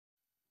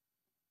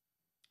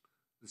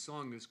The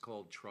song is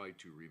called Try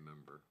to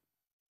Remember.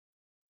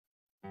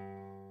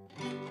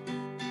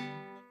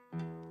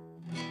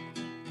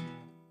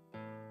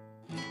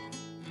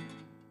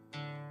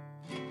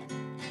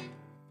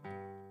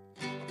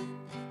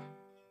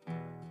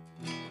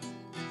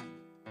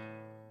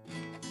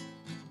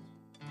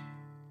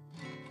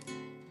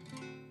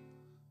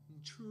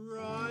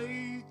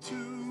 Try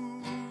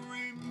to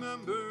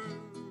remember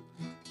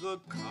the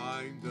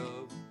kind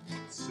of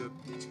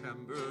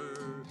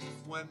September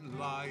when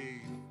life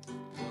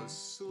was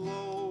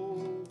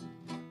slow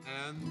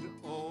and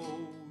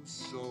oh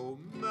so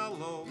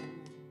mellow.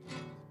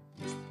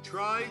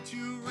 Try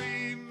to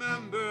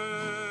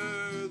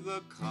remember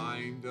the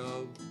kind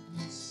of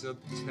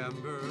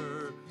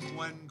September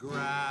when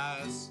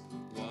grass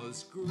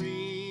was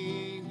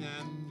green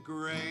and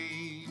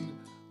grain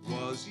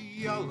was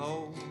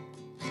yellow.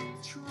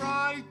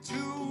 Try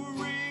to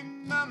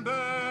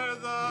remember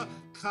the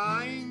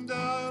kind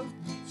of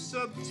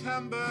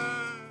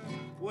September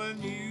when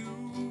you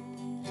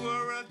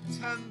were a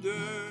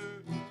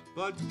tender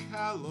but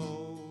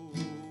callow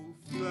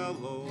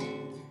fellow.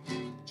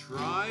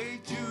 Try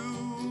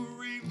to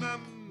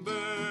remember,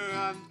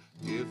 and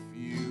if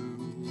you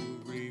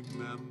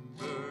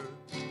remember,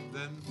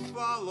 then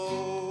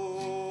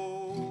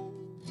follow.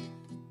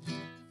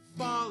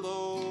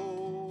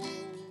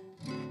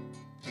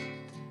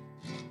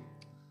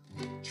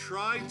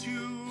 Try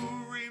to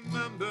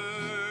remember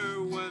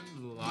when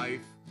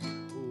life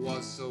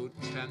was so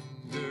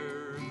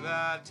tender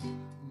that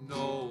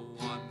no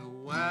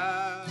one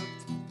wept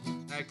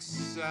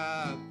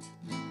except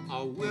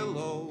a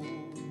willow.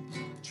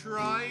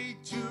 Try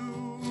to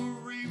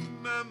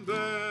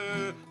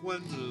remember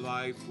when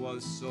life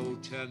was so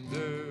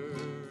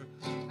tender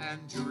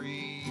and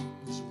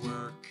dreams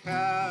were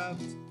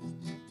kept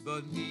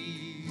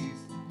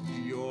beneath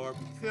your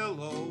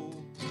pillow.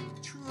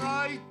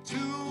 Try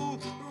to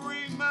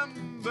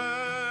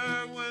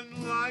remember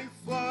when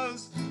life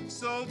was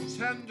so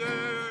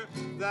tender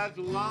that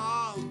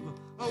love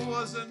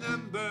was an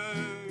ember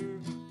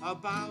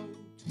about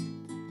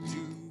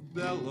to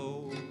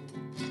bellow.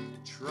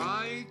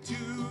 Try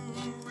to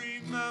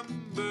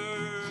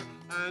remember,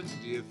 and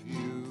if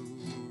you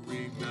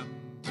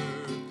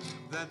remember,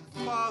 then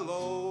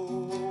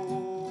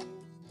follow.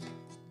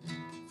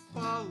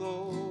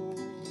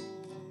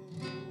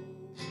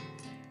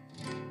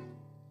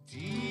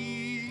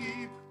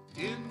 Deep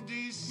in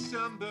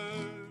December,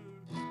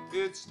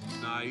 it's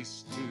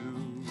nice to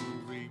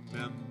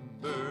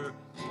remember,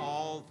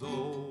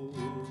 although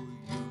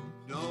you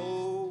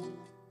know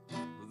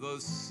the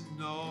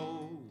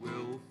snow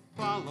will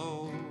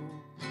follow.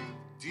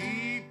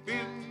 Deep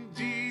in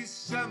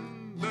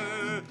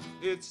December,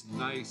 it's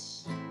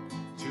nice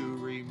to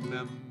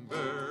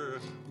remember,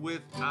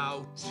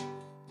 without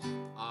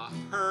a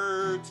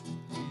hurt,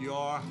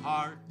 your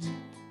heart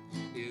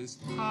is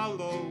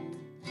hollow.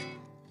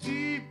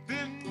 Deep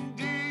in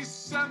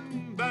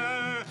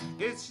December,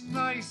 it's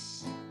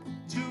nice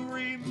to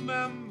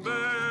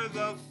remember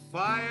the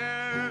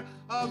fire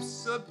of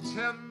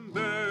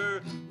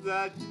September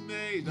that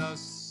made us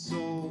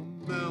so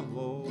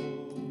mellow.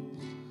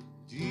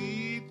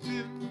 Deep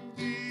in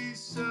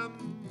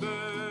December,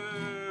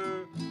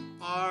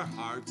 our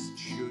hearts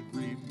should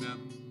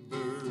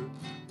remember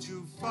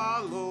to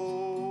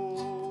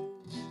follow.